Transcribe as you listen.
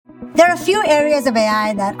There are a few areas of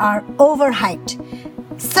AI that are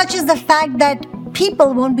overhyped, such as the fact that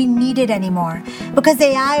people won't be needed anymore because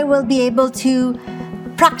AI will be able to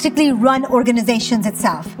practically run organizations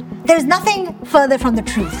itself. There's nothing further from the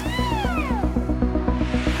truth.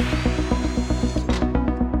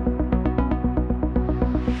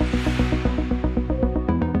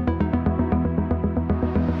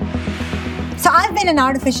 So I've been in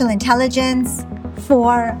artificial intelligence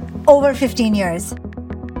for over 15 years.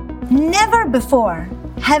 Never before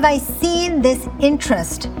have I seen this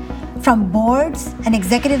interest from boards and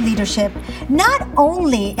executive leadership, not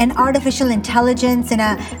only in artificial intelligence in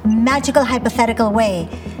a magical hypothetical way,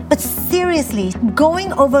 but seriously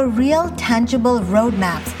going over real tangible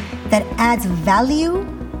roadmaps that adds value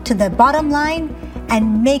to the bottom line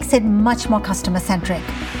and makes it much more customer-centric.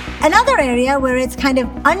 Another area where it's kind of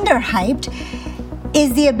underhyped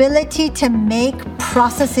is the ability to make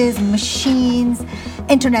processes, machines,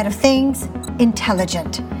 Internet of Things,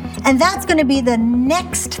 intelligent. And that's going to be the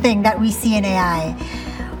next thing that we see in AI.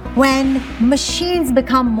 When machines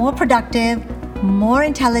become more productive, more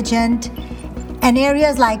intelligent, and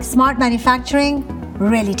areas like smart manufacturing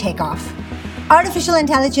really take off. Artificial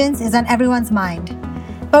intelligence is on everyone's mind.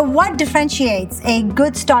 But what differentiates a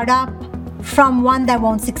good startup from one that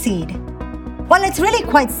won't succeed? Well, it's really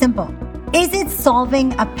quite simple. Is it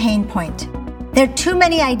solving a pain point? There are too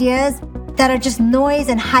many ideas that are just noise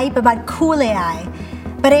and hype about cool AI.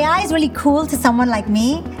 But AI is really cool to someone like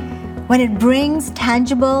me when it brings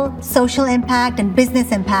tangible social impact and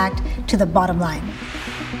business impact to the bottom line.